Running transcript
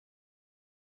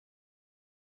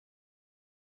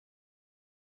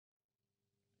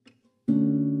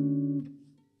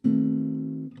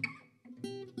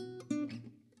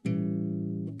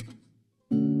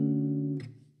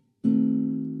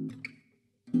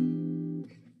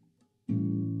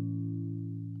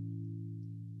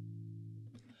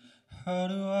How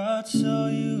do I tell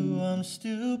you I'm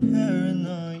still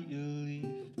paranoid you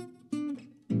leave?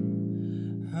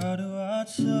 How do I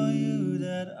tell you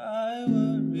that I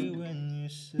worry when you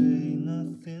say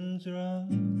nothing's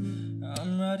wrong?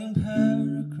 I'm writing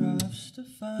paragraphs to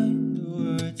find the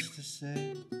words to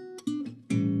say.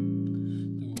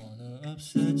 Don't wanna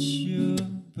upset you,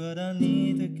 but I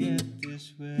need to get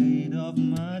this weight off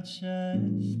my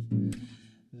chest.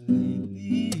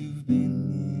 Lately you've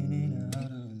been in and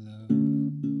out of love,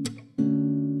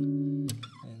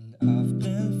 and I've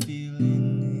been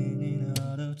feeling in and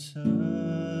out of touch.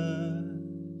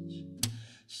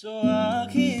 So I'll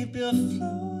keep your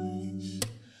flowers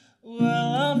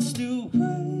while I'm still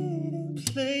waiting,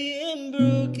 playing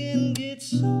broken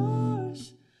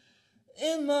guitars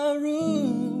in my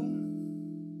room.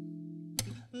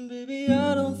 Baby,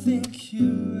 I don't think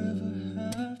you ever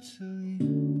have to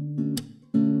leave.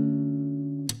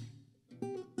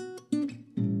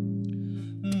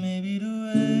 Maybe the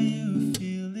way you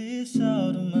feel is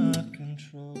out of my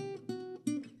control.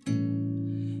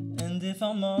 And if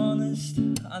I'm honest,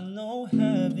 I know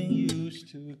having you's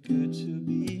too good to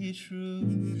be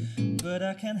true. But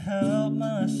I can't help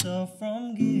myself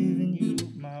from giving you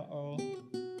my all.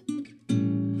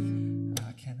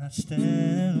 I cannot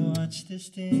stand and watch this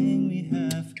thing we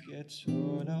have get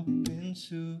torn up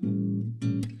into.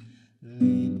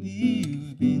 Lately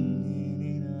you've been in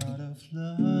and out of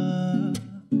love,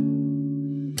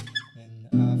 and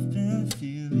I've been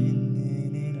feeling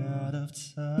in and out of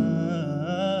touch.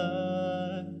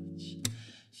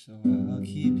 So I'll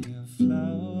keep your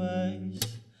flowers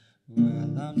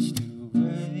while I'm still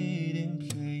waiting,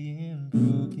 playing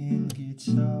broken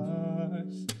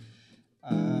guitars.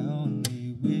 I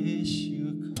only wish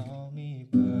you'd call me,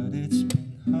 but it's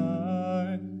been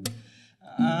hard.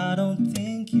 I don't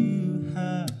think you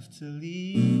have to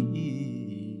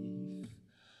leave.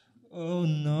 Oh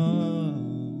no.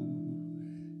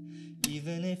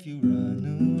 Even if you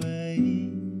run away,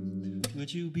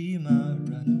 would you be my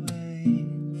runaway?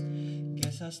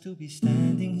 Guess I'll still be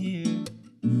standing here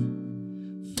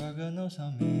for God knows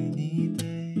how many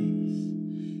days.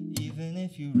 Even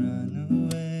if you run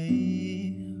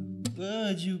away,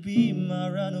 would you be my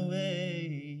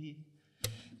runaway?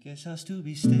 Guess I'll still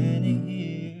be standing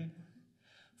here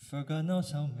for God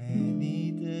knows how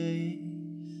many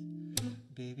days.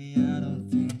 Baby, I don't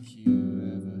think you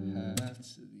ever have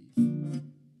to leave.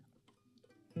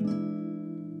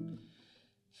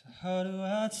 So how do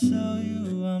I tell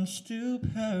you I'm still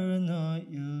paranoid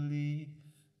you leave?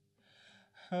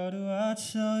 How do I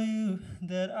tell you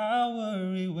that I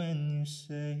worry when you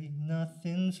say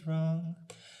nothing's wrong?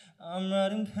 I'm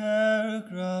writing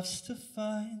paragraphs to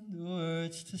find the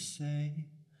words to say.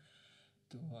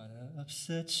 Don't wanna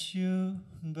upset you,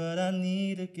 but I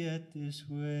need to get this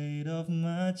weight off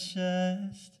my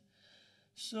chest.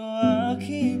 So I'll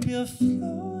keep your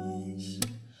flowers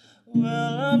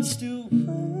while I'm still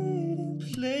waiting,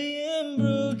 playing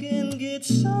broken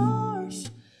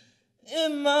guitars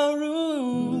in my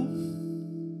room.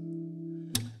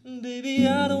 Baby,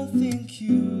 I don't think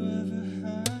you